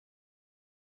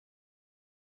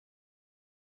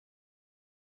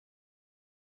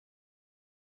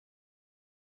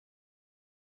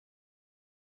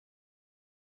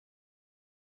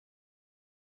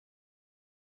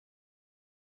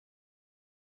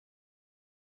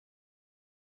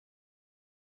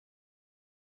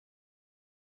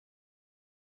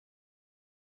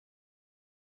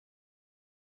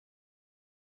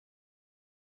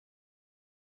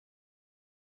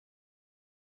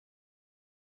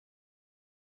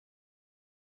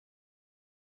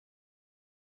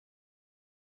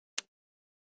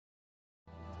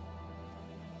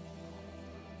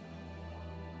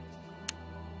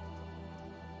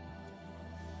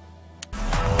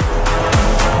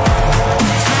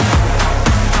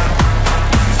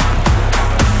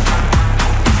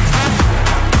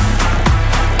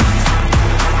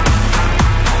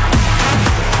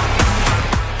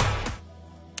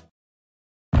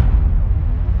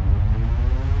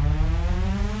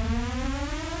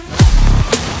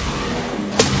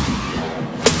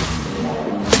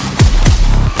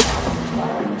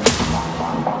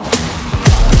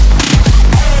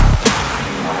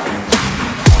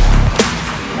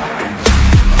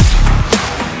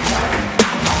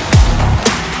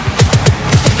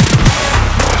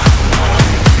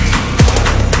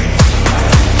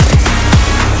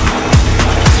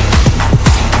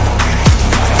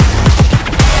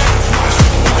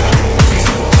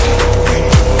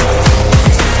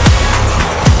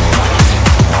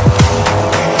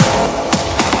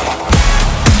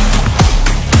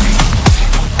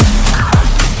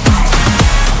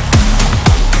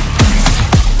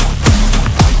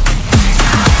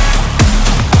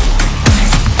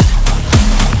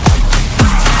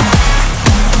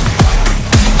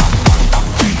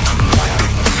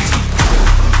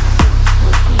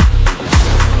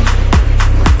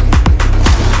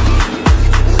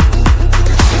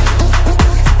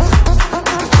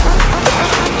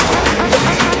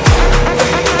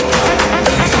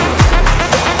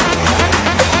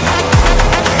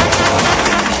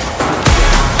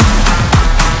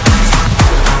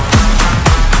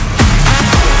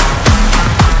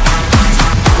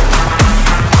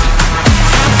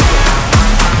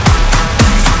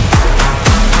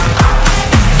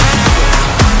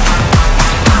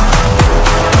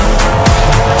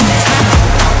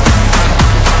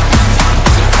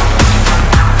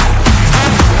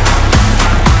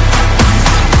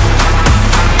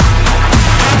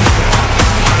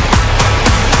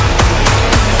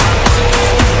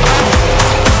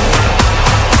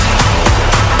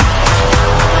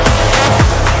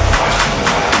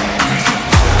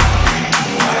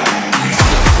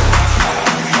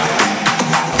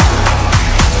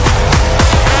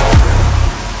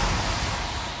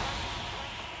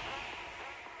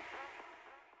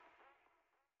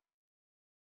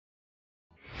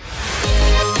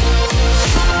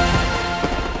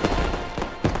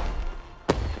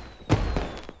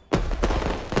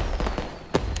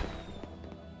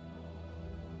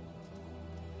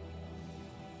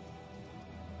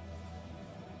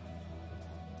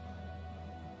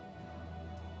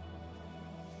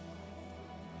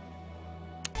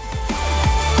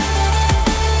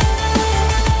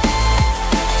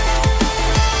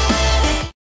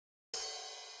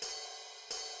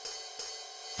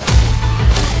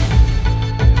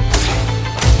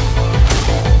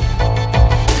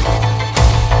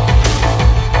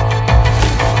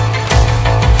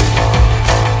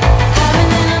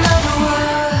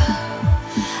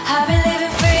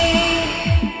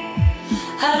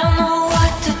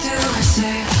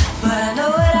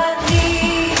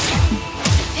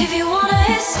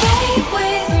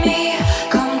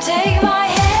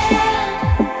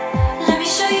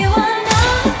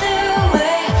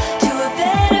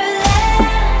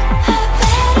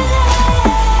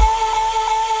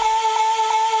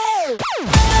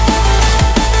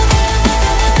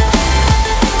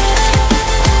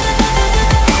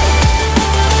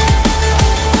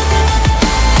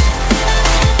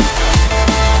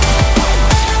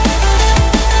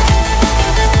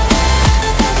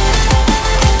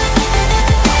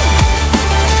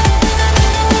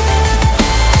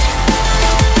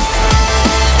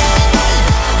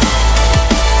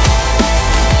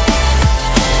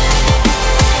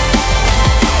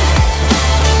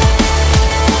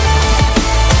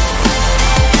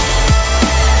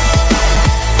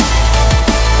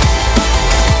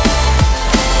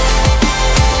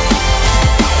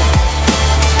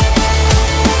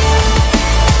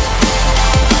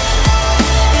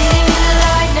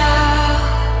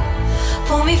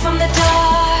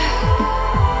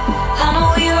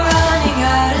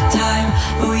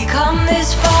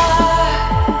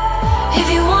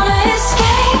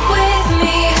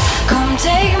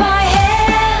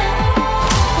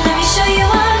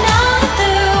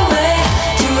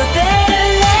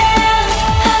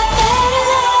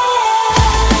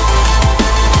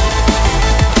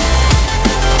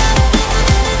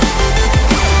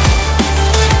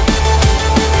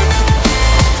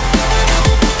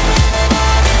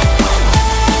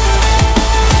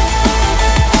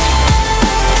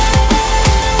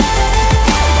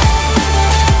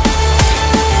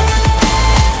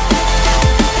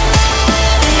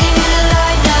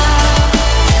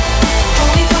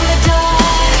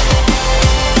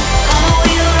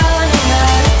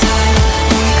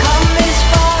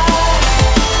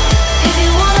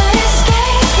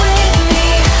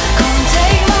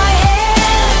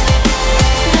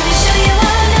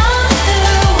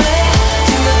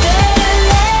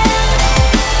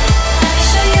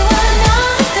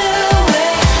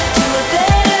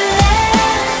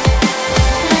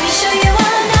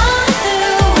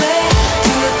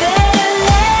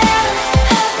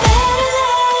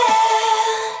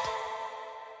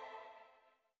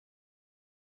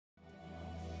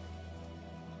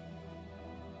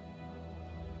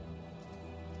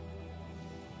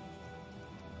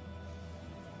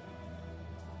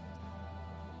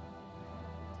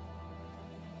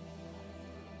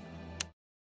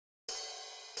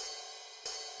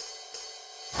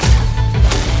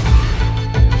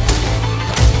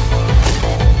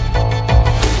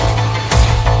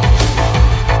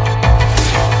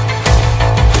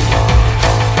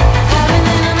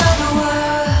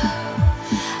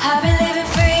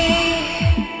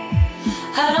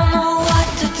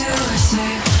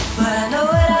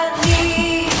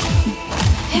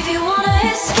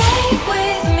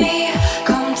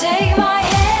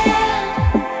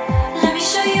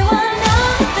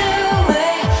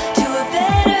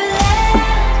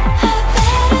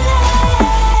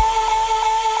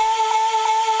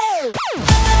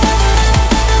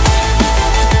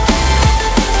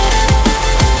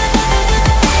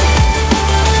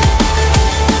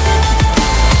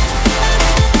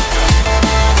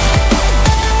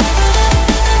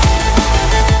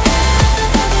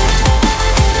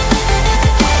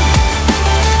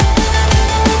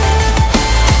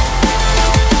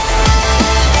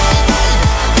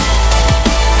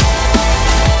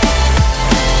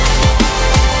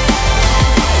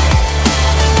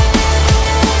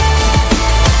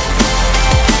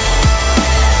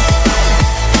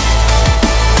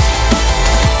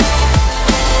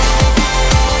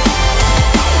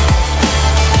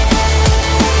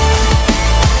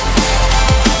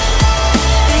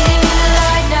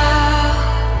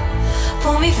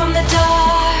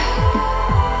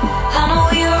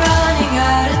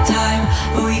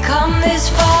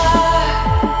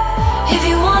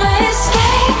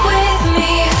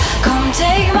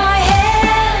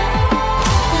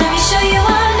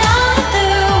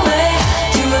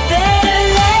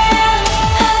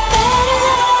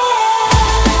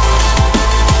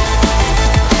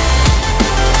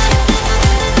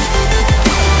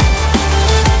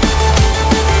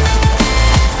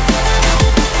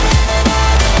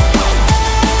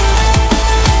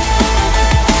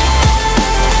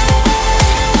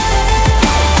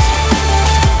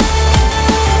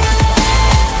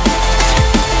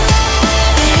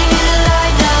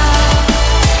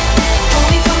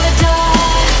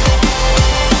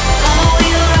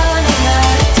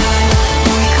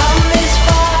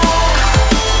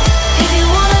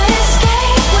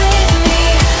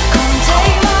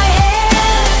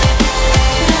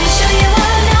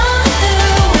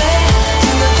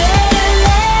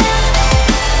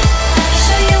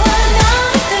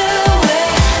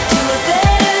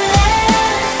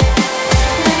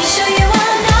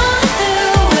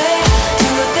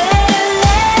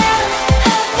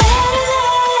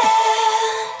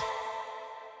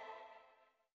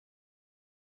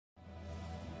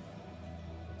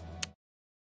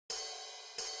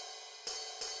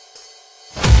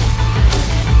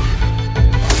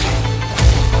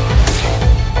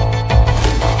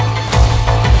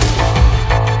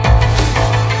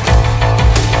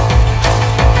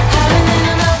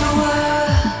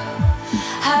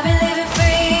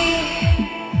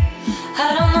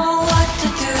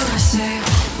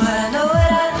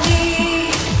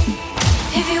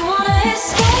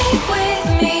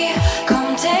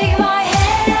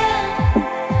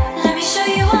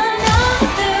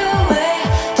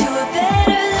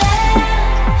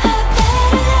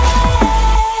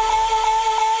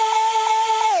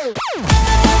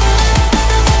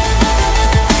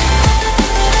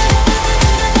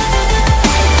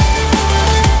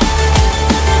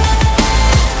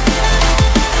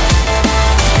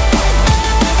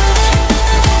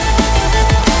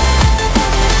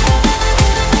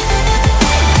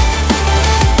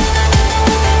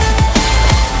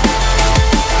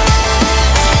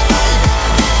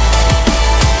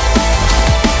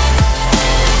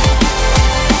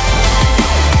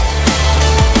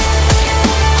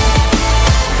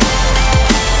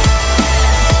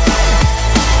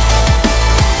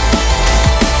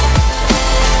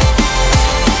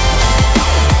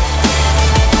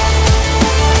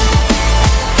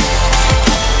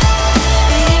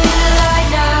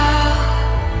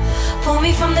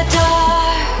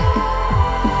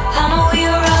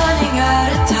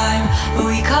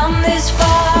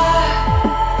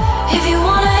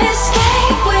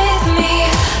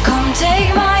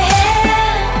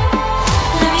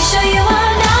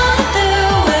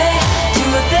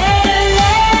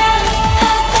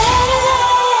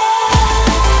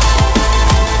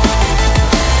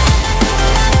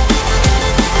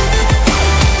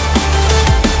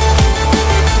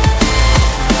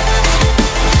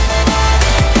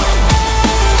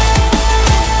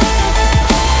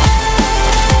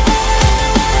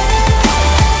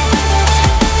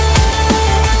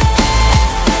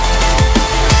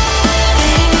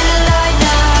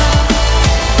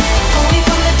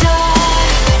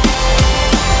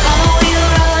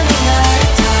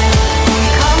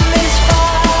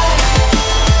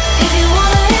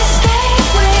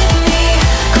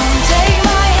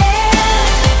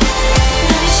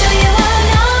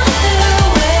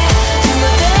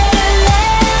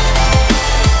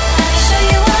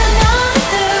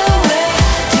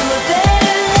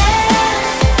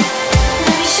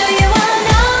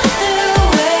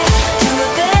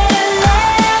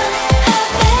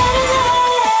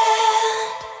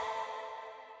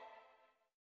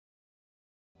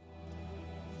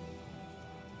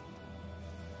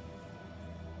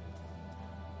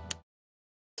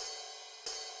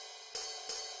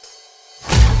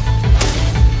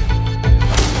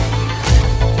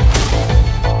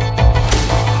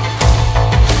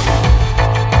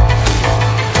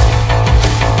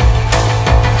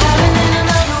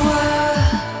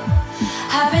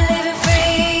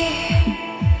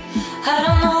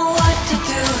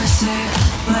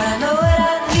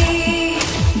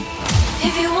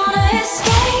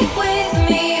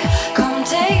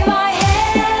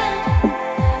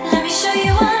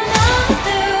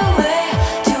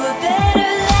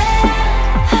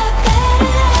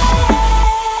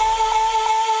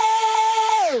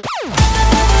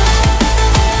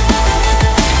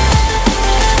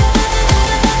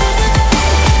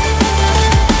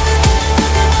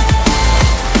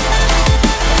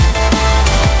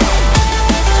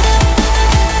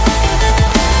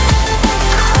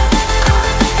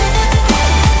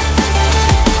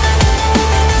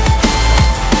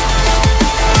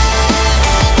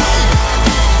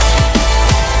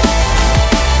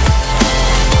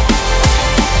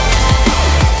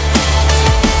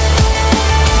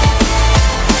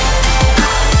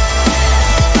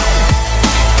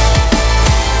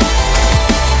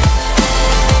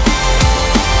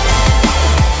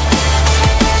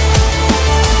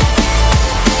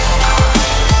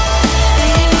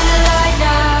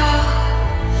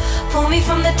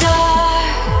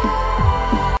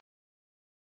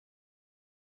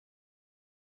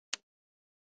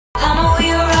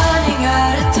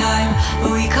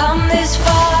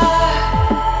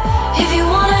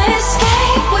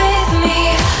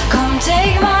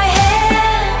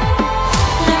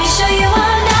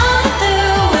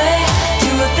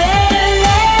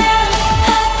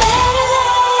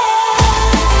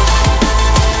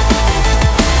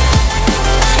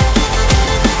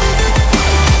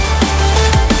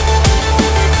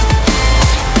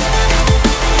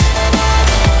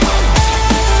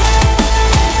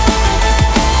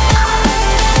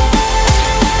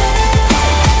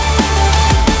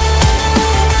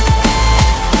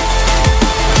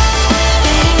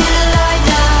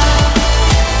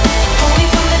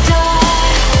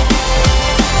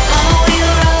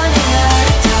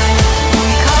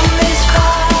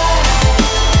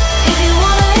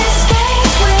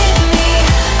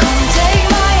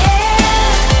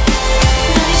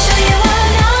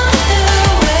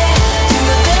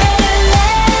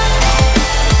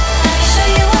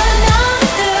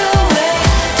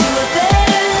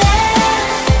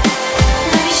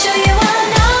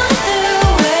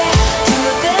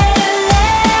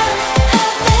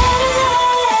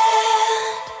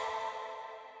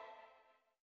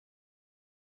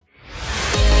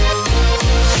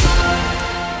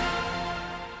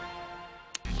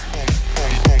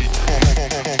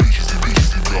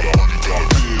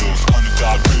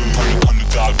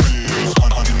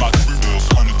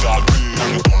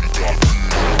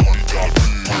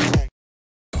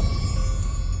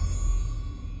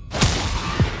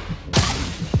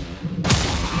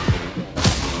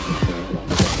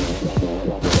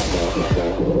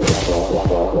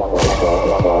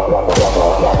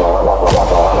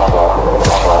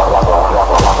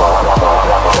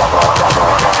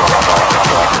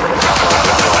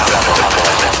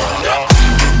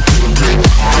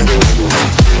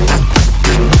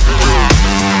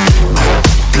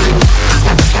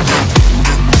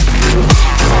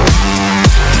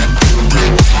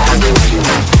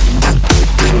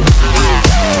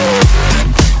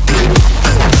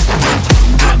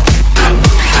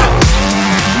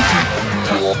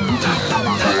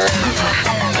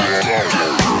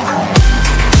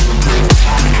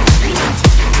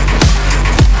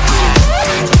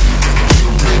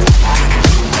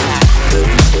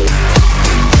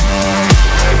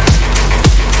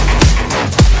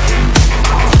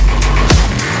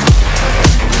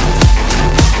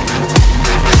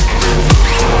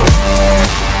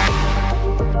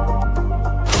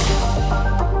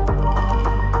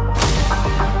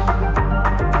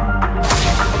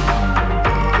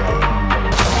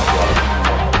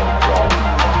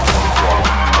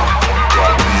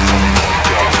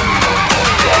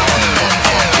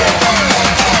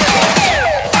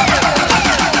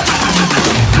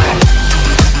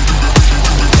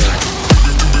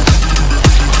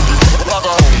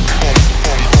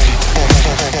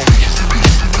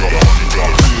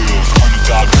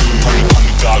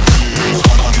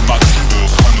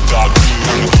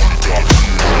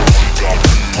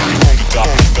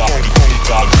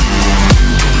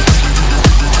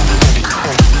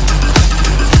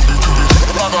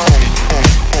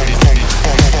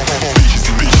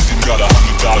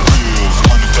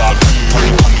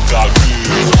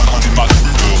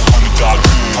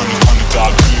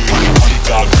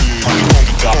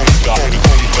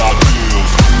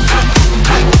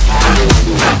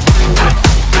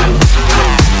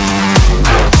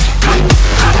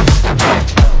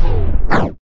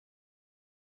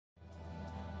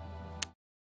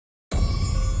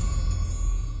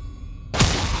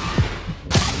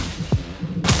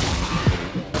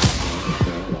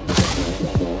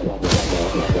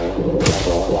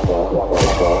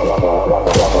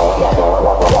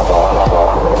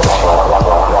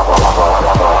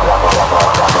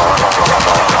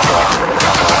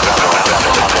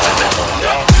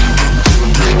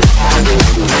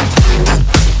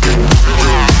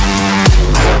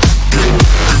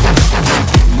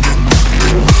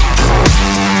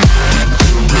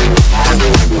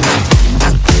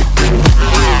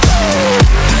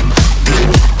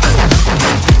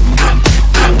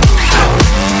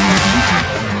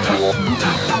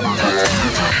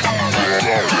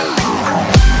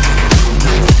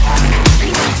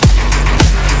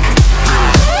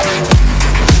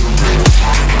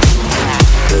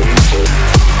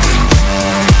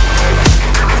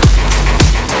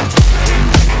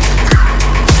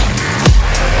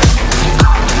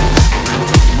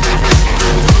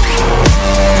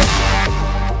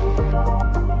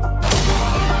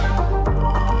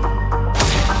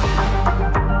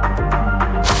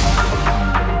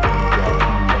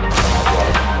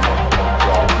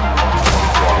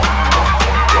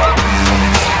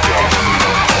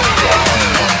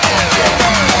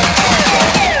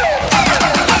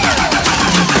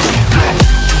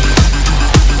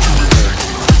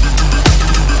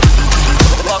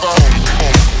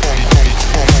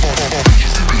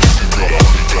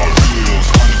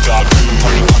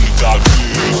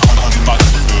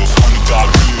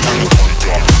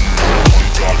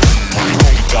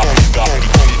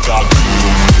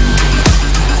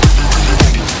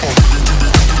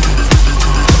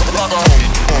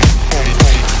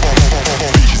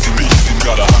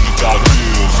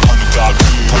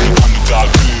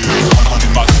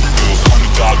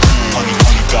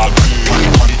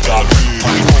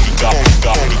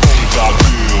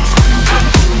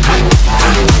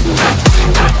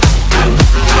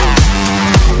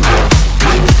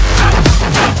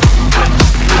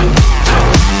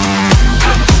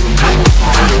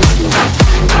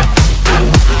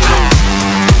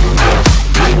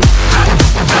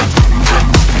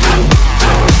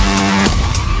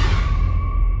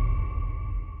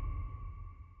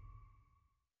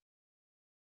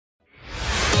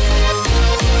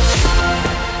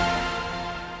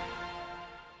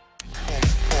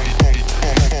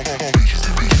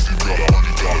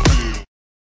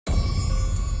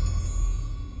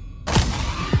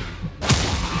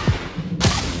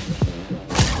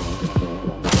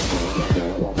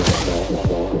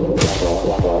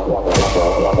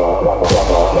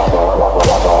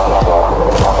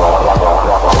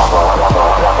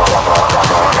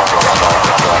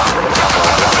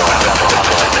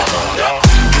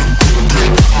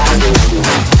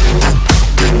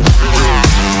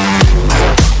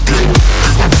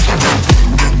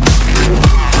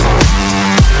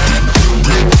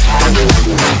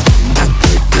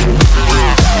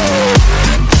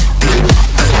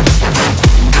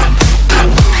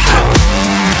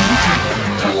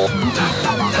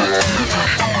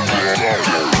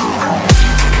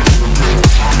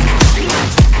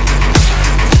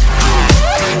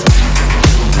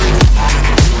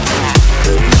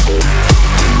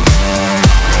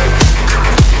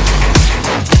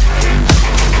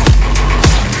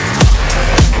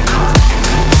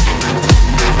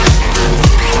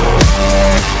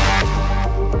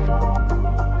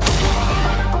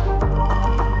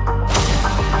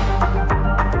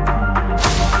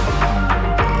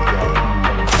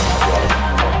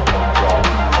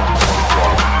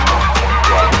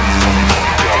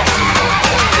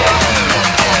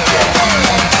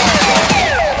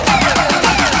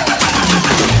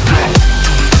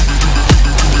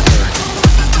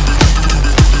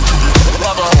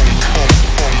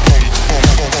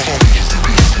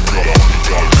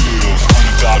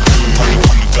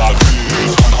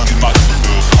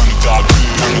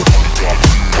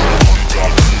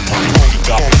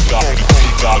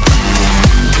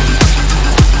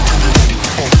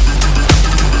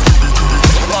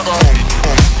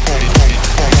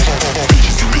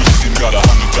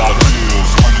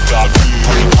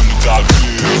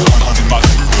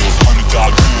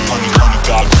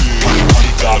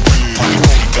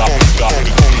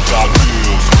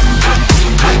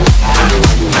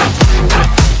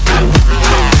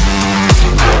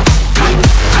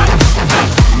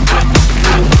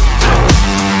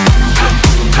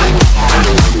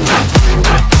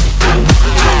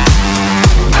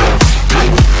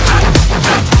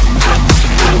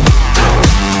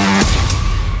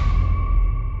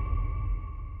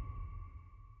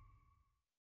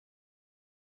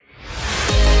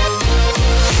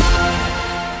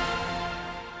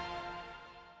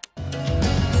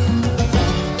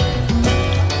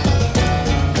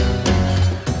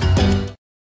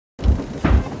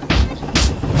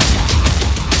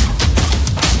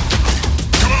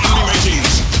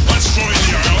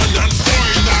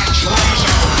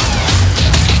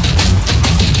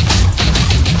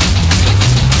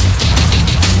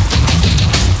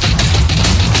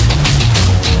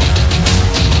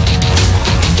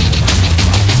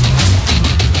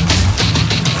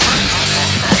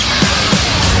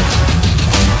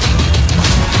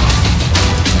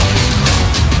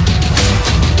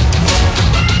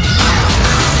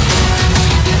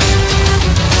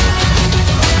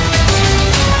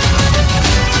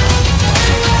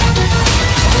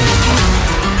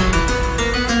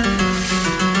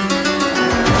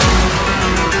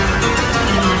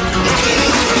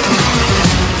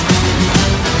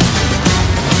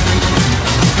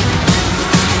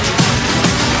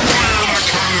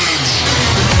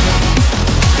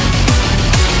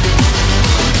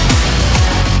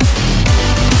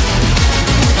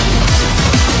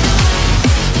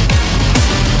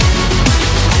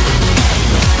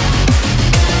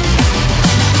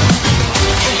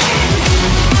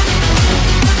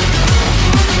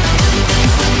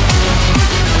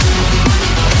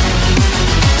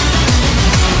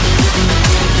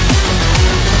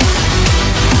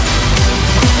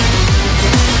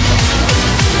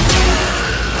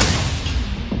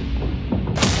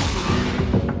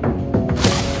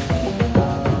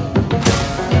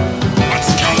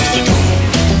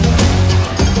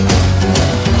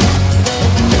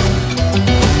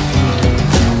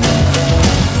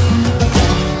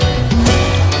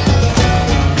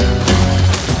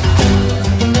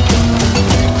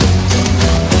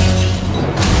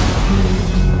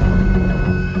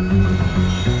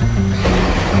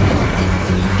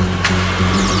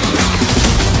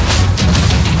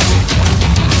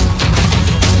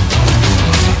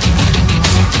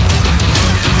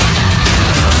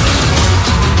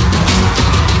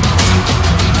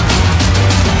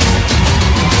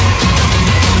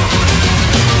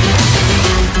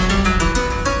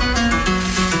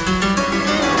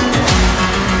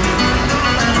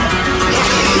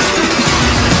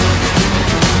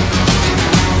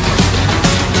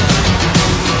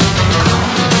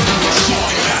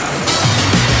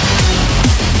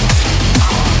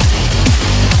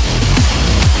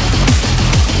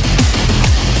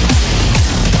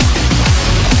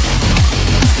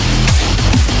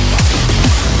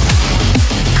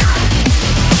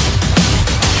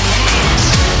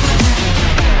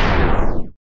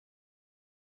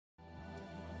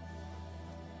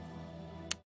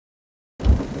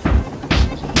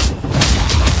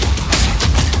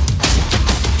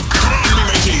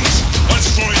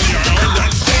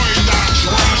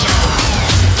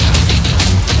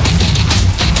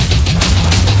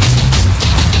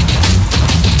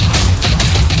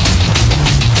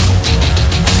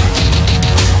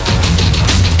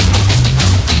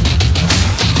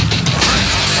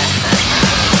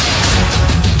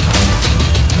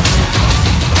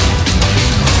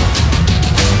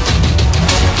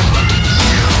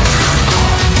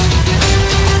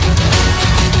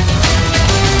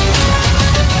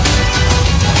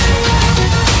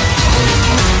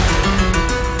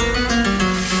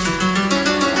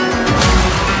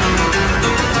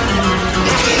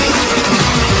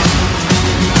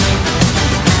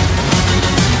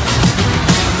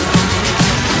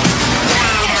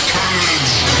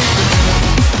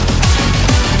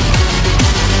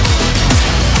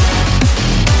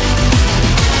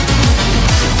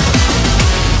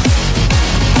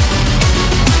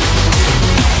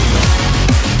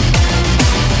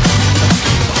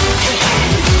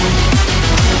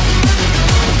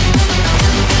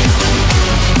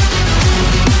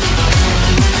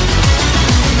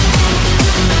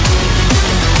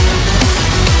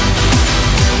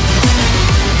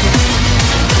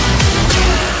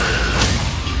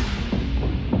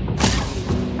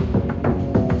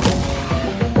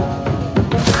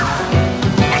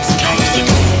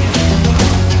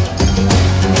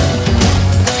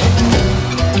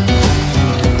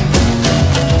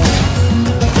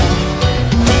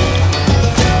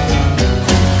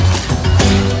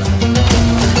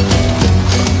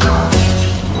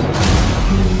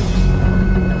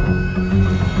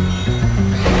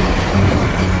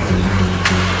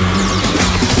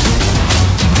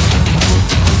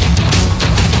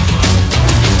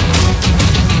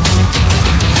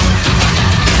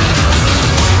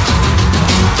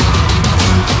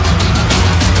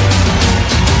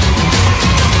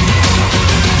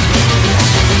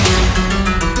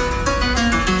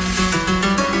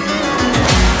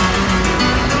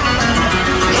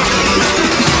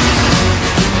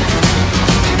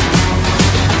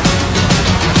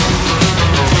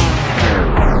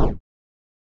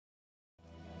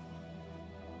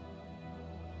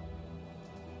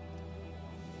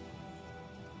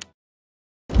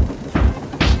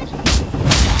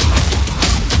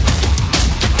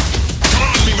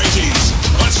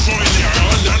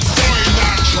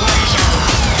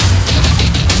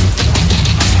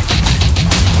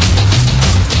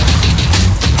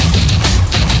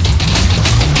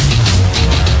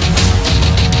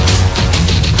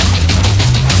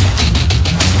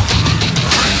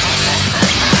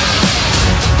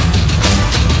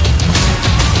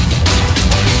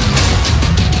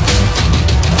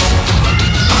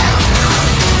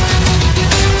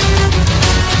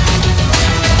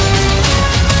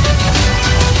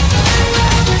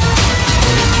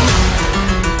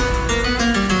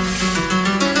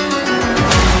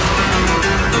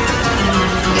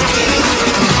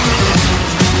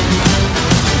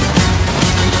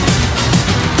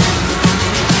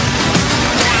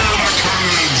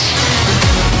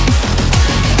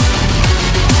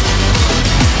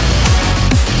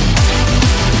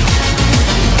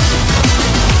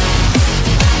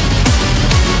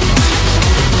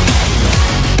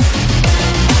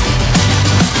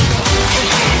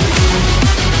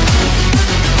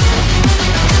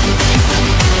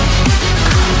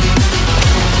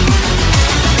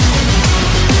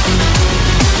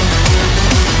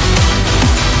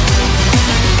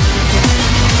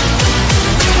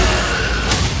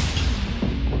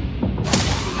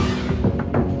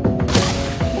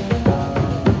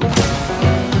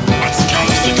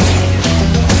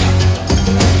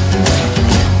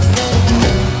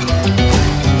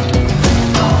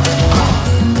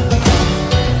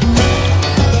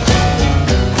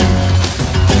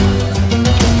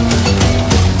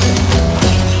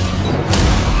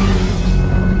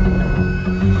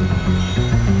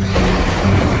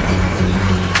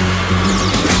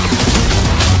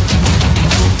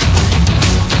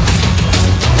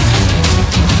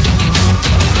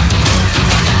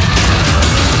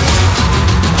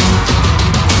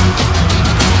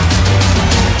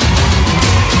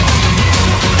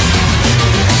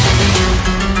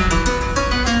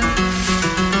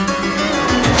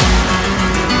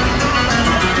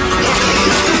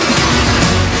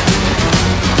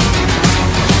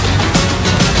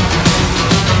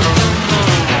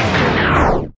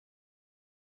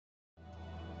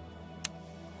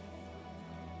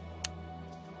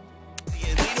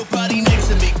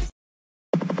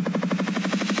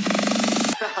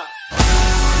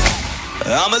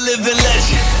living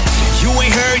legend. You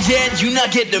ain't heard yet, you not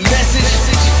get the message.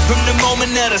 From the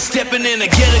moment that I'm stepping in,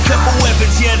 I get a couple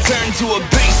weapons. Yeah, I turn to a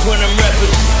beast when I'm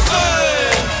repping.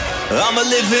 I'm a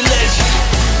living legend.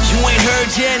 You ain't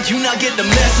heard yet, you not get the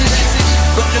message.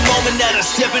 From the moment that I'm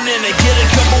stepping in, I get a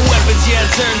couple weapons. Yeah,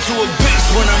 I turn to a beast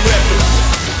when I'm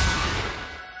repping.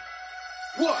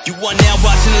 You are now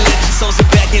watching the legend, so sit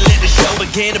back and let the show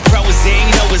begin. The pro is in,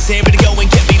 know it's in, but go and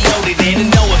get me loaded in.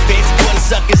 And no offense, for the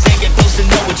suckers ain't get close to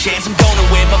no a chance. I'm gonna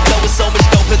win, my flow is so much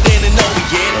doper than an over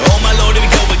again. Oh my lord, here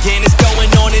we go again, it's going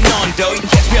on and on, though. You can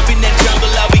catch me up in that jungle,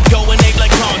 I'll be going ape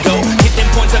like Congo. Hit them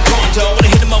points like Conto, when I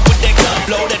hit them up with that gun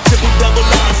blow. That triple double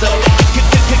Lonzo,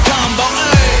 that combo,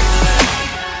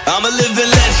 ay. I'm a living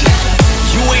legend.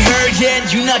 You ain't heard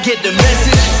yet, you not get the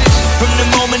message. From the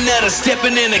moment that I'm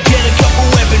stepping in, I get a couple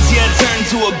weapons. Yeah, I turn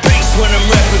to a beast when I'm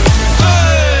repping.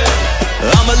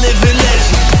 I'm a living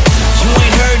legend. You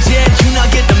ain't heard yet, you not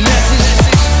get the message.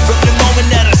 From the moment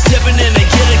that I'm stepping in, I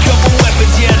get a couple weapons.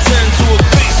 Yeah, I turn to a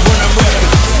beast when I'm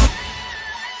repping.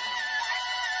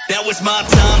 Now it's my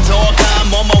time, talk. I'm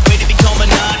on my way to become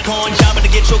an icon. Jobbing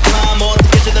to get your climb on, to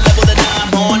get to the level that I'm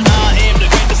on. I am the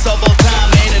greatest of all time,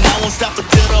 man, and I won't stop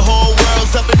until the whole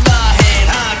world's up in my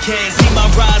hand. I can't see my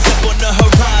rise up on the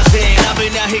horizon. I've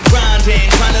been out here grinding,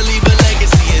 trying to leave a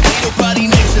legacy. And ain't nobody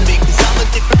next to me, cause I'm a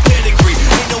different pedigree.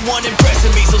 Ain't no one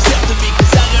impressing me, so step to me, cause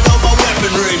I got all my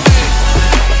weaponry.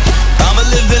 I'm a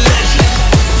living legend.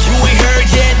 You ain't heard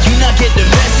yet, you not get the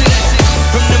message.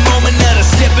 From the moment that I'm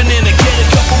stepping in, I get a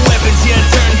couple weapons. Yeah, I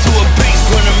turn to a beast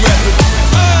when I'm repping.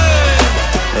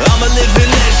 I'm a living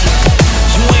legend.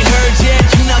 You ain't heard yet,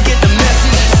 you not get the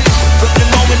message. From the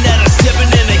moment that I'm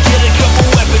stepping in, I get a couple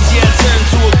weapons. Yeah, I turn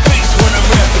to a beast when I'm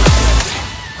repping.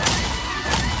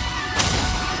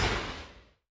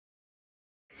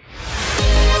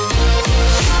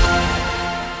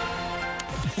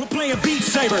 We're playing Beat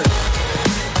Saber.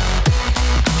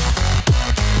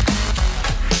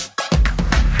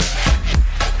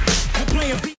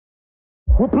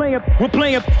 We're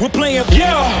playing,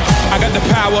 yeah! I got the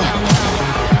power.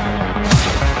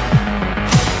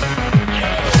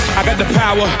 I got the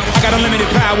power. I got unlimited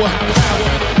power.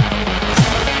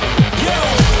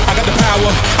 I got the power.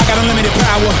 I got unlimited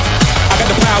power. I got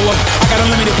the power. I got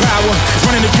unlimited power. It's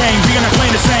running the game. We are not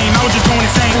playing the same. I was just going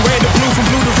insane. From red to blue, from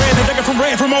blue to red, the dagger from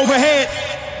red from overhead.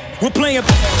 We're playing.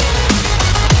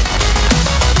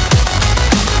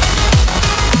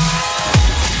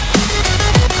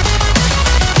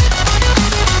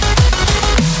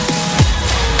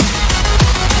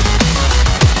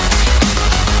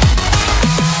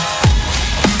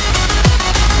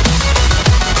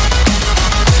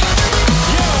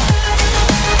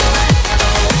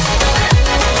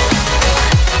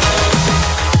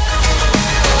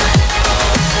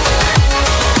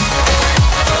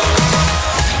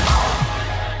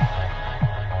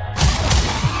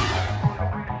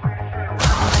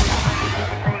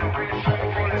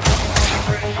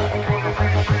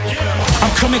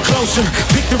 Coming closer,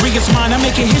 victory is mine. I'm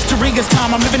making history, it's time.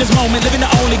 I'm living this moment, living the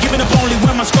only, giving up only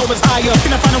when my score is higher. You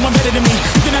cannot find no one better than me.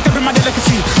 You cannot copy my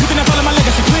delicacy. You cannot follow my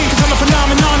legacy, please. Cause I'm a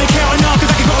phenomenon and carrying on. Cause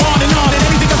I can go on and on. And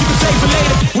anything else you can say for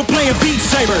later. We're playing Beat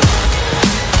Saber.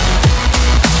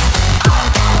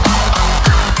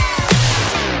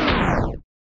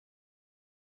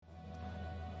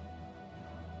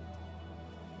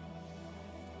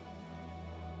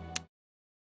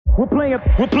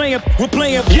 We're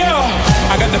playing, yeah!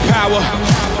 I got the power.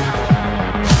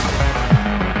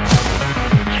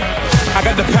 I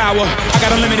got the power. I got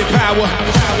unlimited power.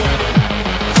 I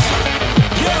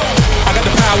got the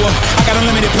power. I got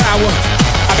unlimited power.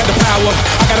 I got the power.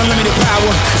 I got unlimited power.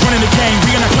 It's running the game.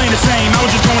 We are not playing the same. I was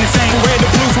just going insane. From red to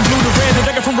blue, from blue to red, the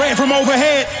dagger from red from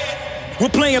overhead. We're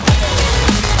playing.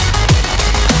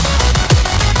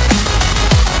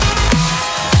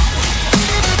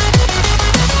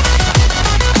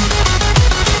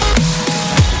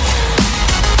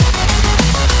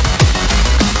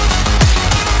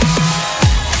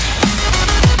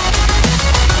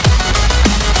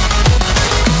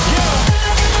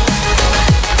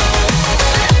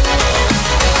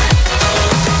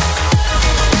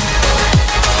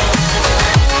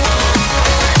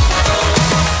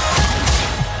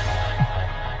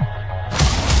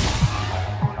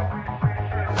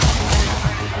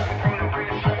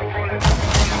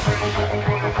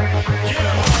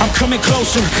 Coming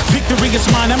closer, victory is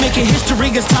mine. I'm making history,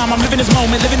 it's time. I'm living this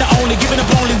moment, living the only, giving up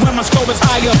only when my score is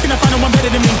higher. You cannot find no one better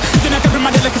than me. You cannot copy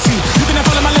my delicacy. You cannot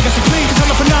follow my legacy, please. Cause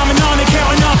I'm a phenomenon and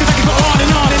carrying on. Cause I can go on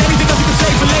and on. And anything else you can say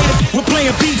for later. We're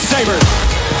playing Beat Saber.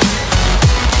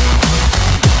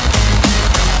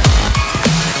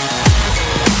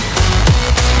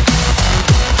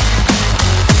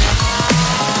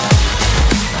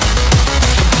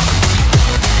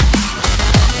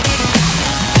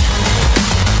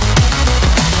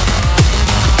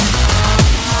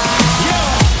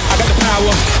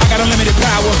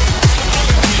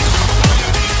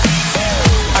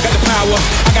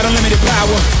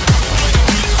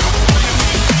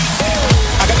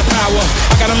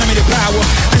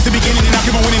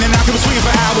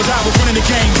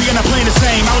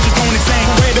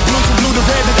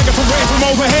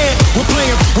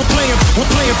 we're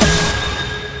playing.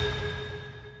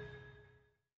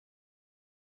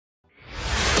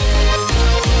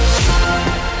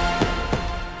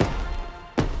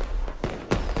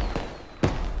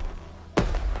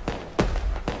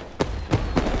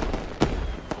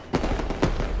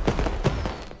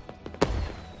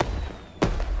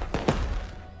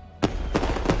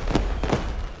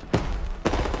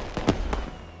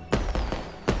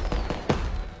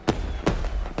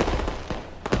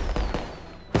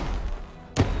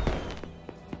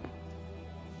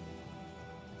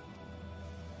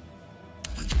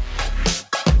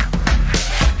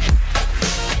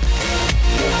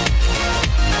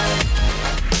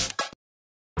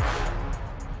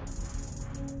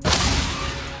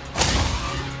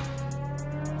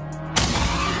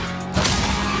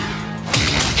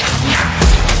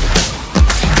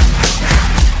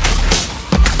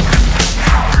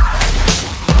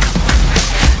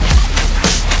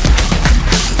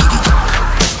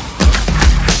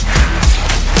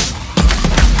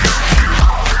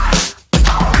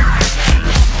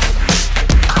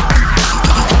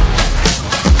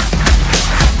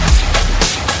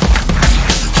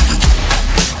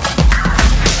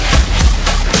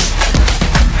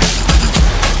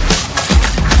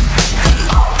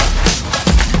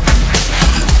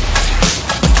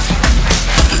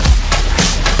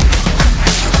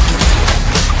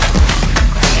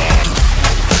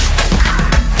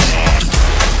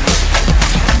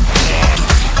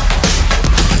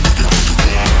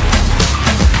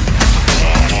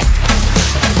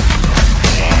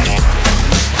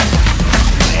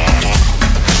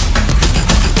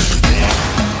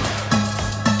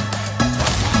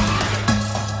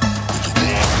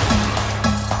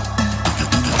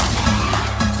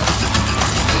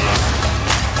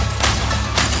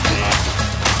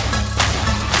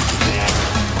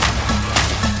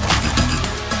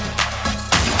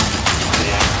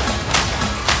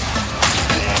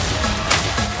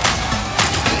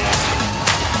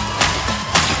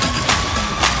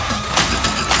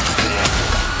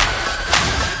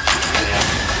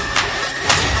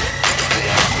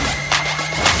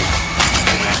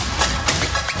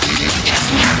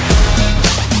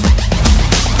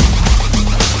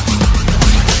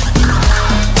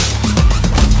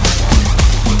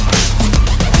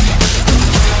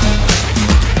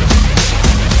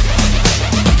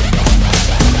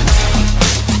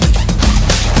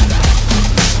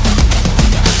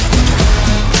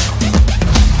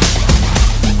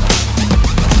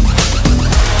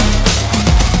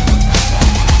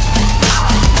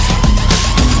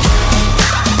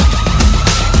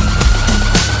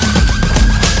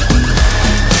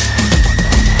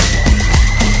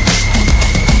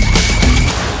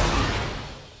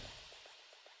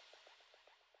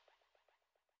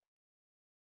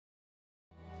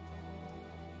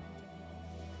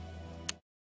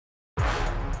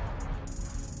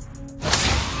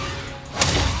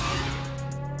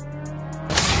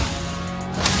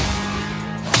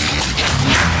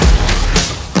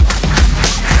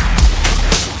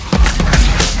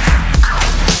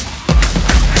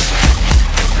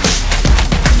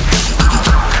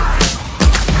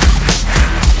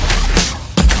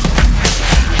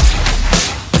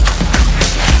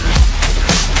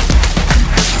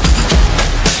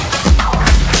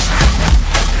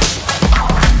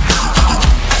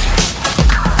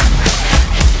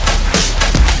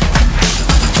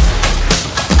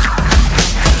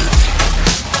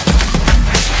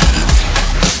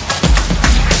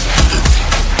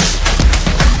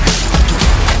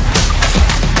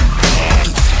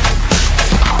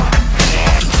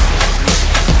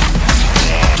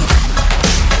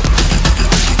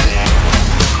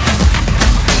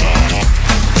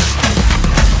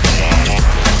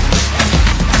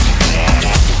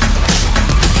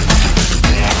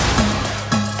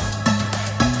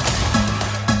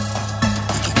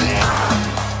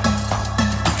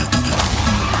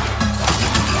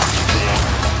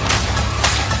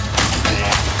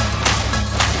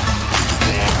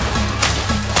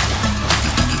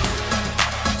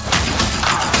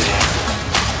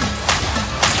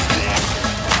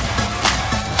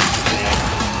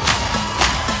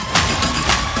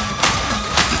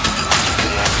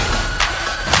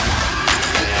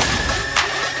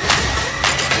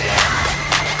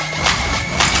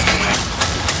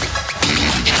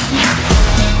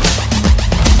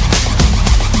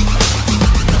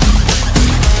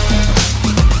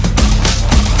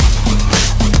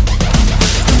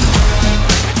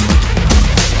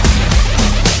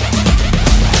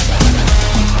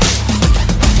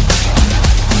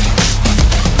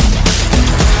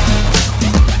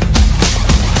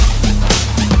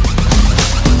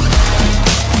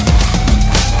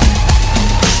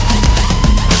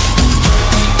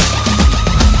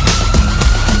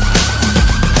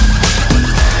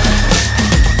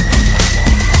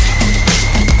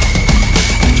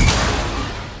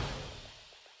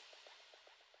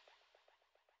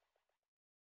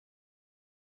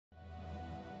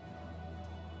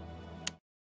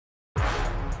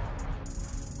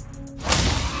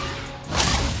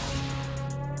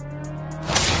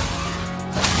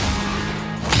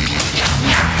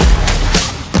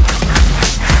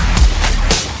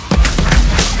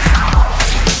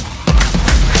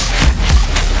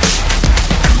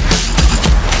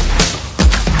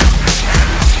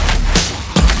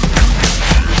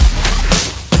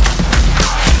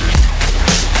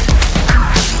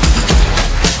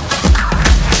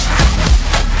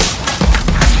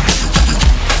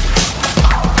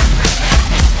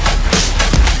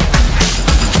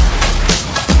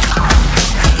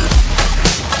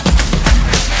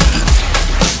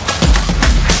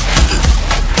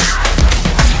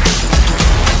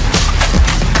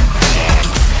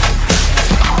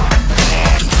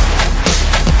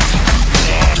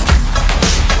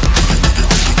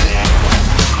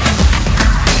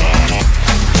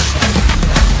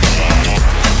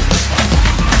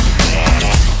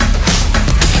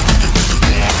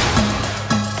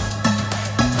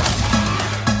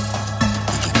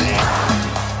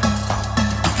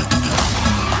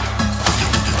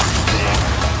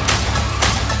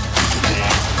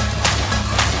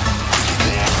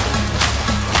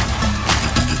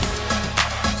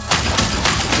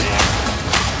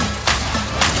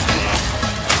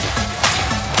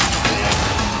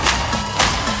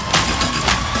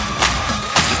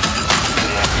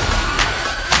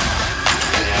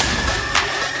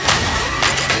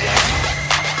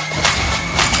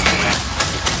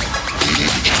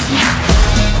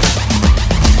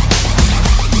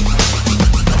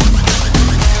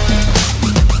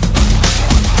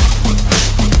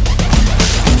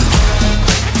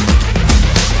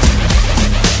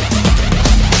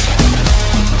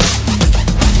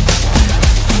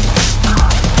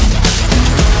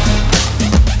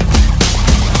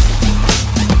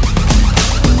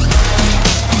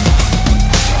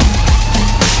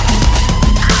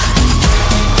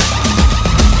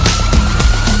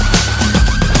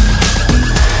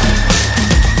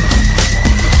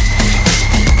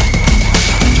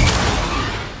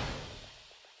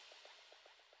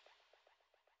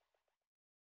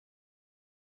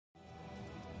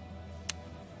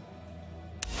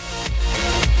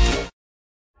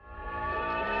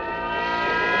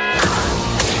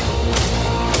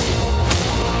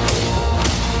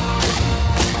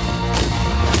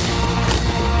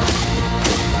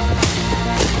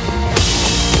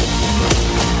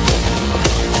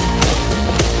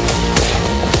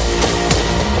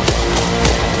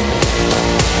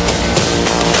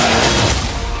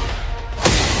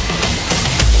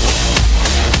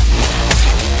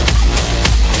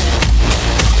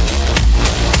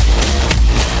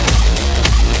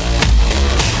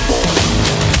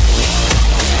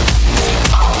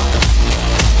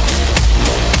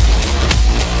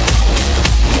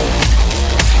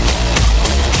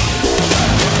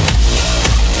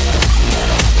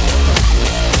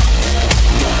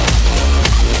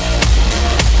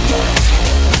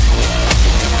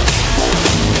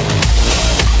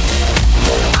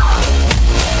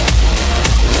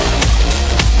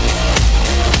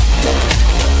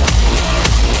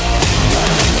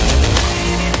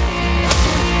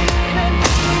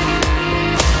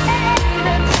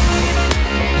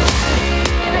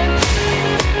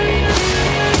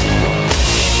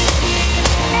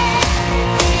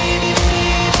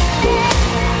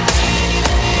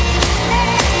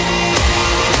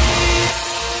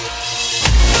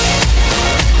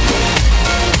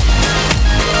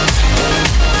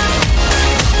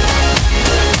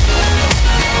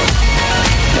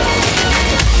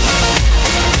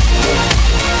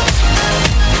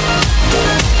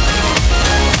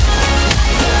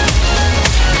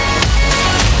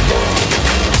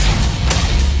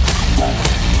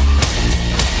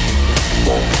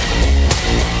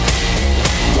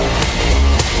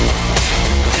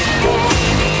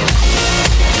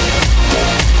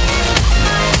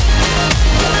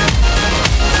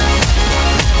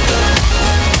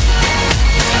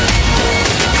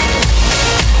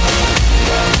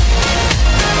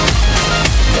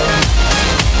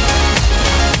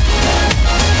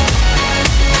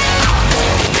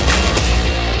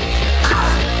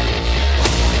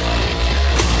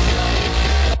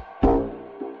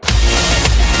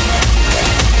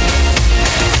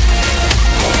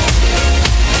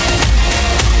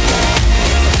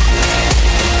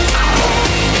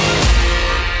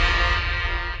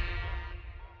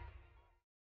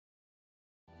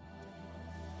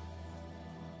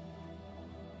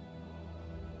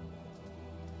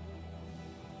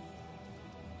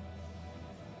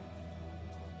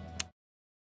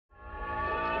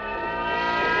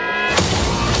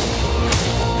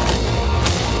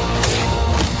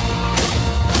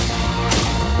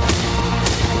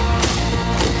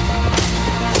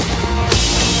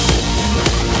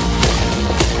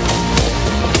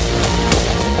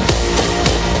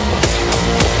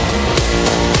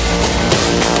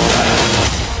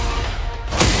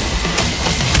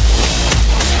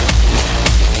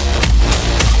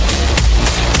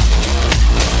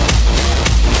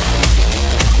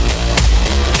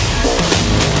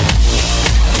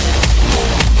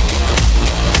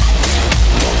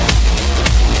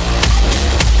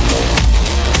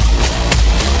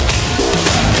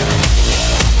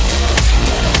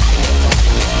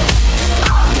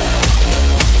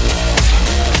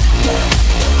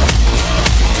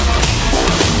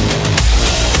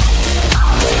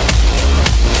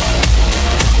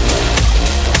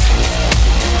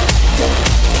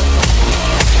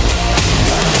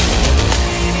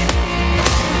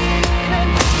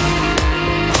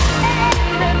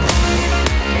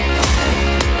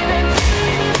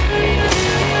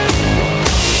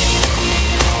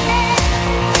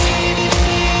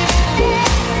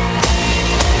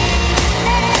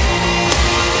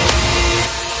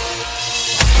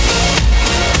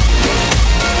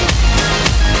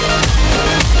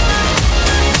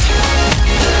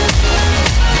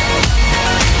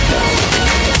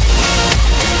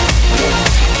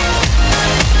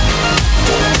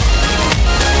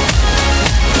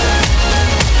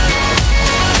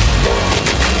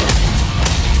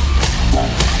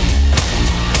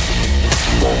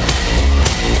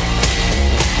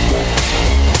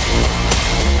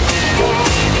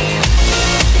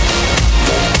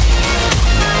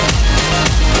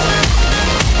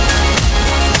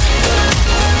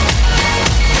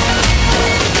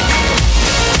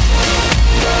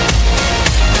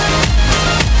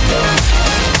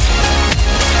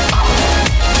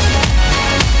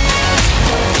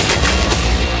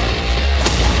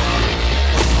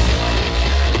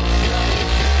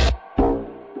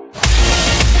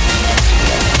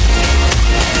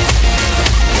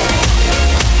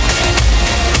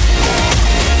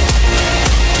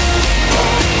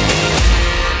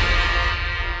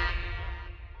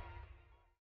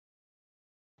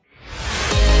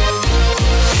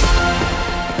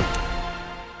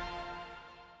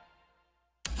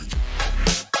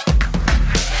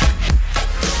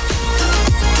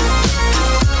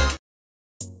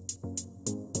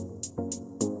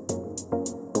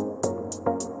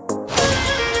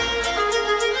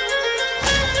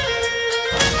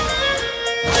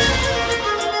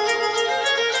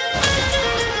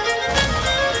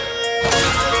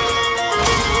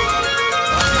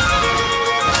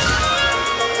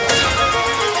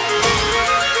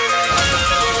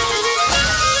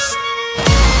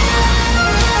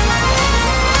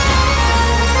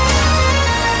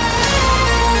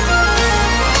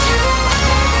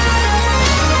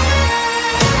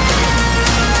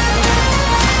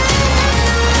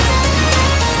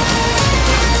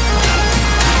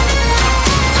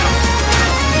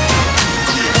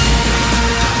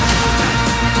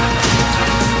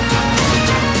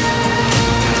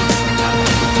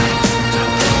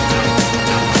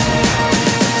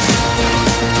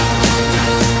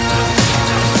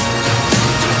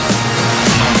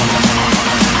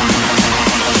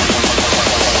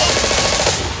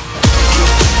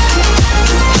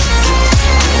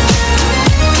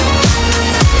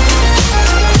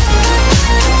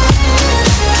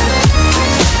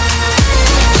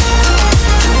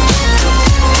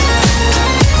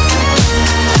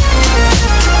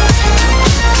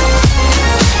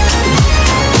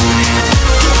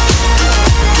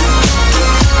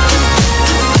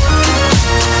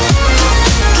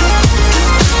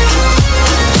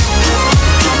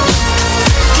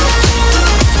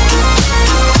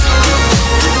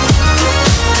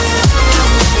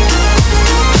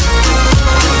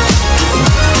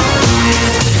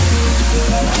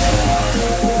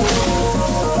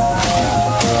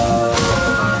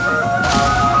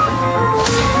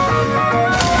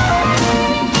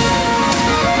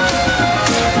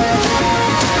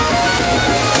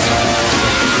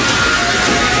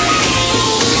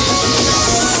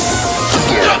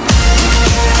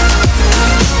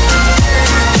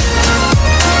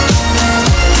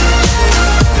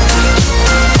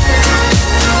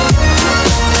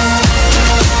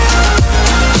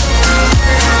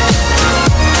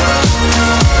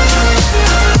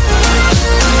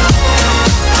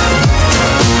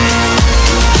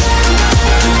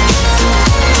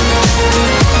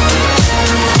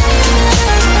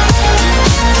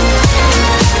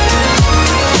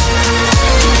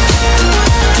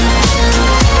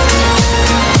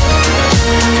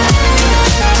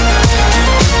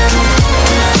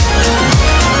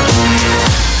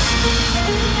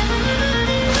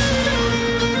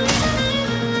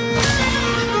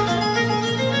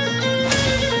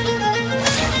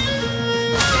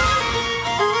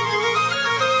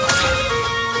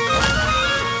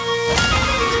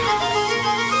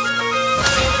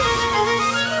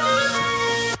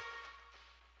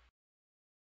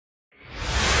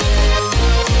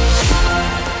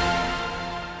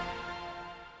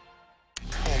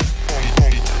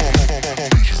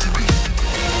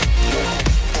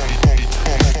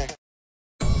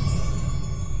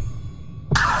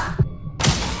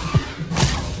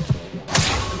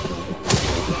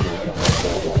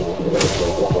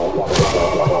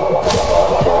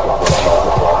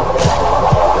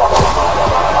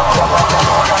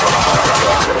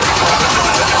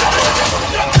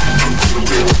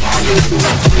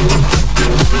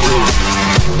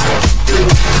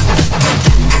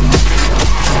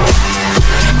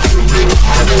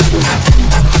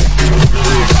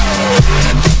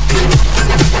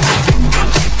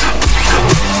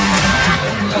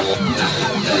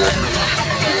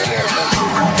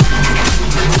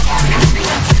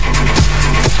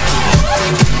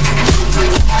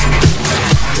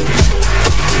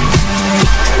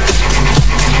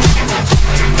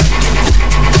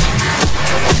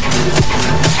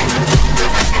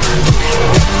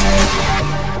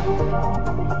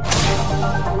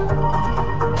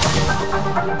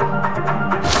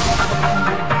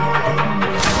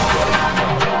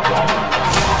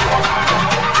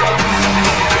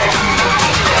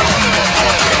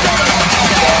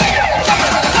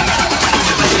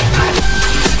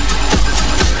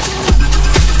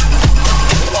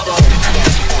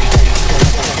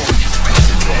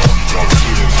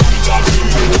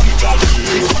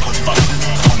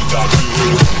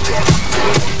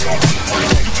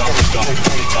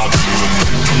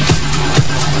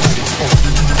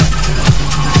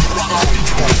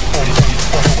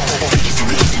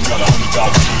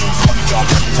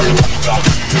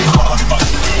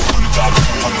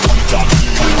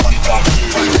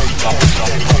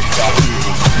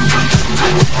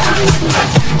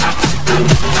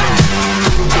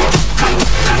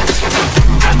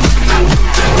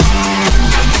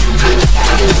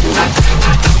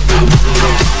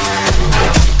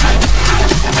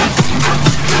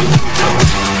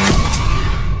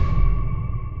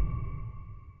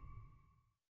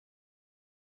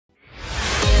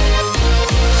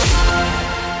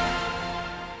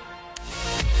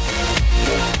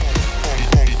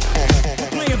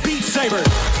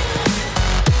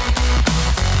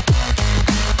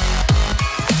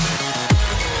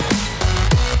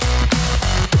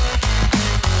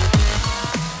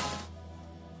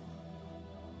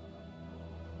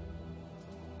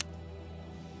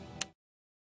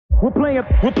 we're playing,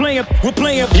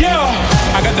 yeah.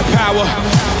 I got the power.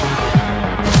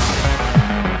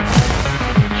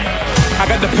 I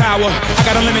got the power, I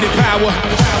got unlimited power.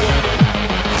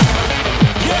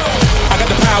 I got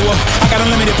the power, I got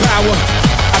unlimited power.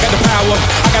 I got the power,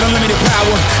 I got unlimited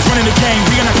power. Running the game,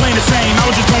 we are not playing the same. I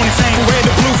was just going insane. From red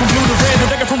to blue, from blue to red, the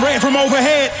decker from red from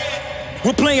overhead.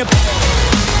 We're playing.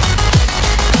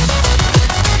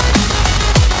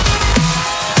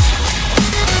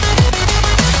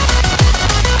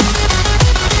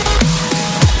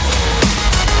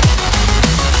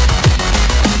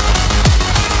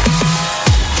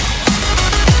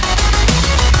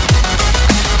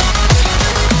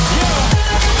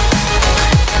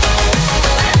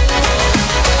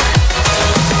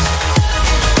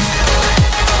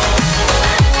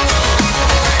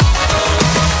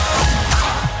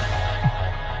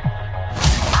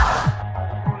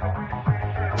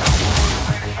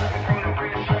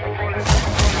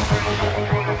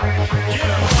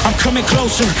 Coming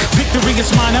closer, victory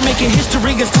is mine. I'm making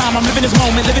history, it's time. I'm living this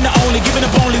moment, living the only, giving up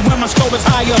only when my score is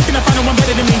higher. You cannot find no one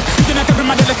better than me. You cannot cover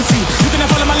my delicacy. You cannot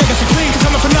follow my legacy clean, cause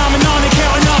I'm a phenomenon and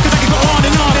carrying on, cause I can go on.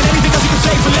 And anything else you can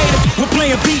say for later. We're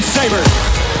playing beat Saber.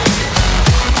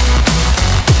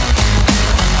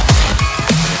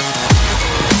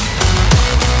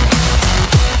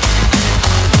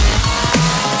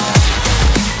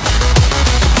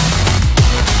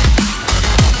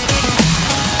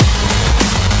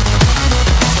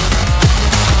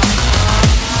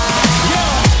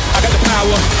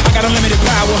 I got unlimited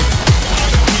power.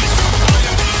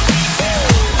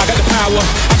 I got the power.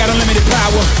 I got unlimited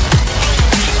power.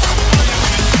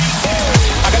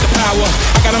 I got the power.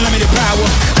 I got unlimited power.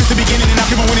 Since the beginning and I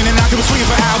keep on winning and I keep on swinging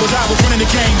for hours. I was running the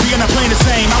game. We are not playing the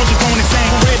same. I was just going insane.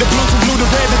 From red to blue, from blue to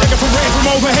red, the decker from red from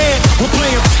overhead. We're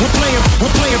playing.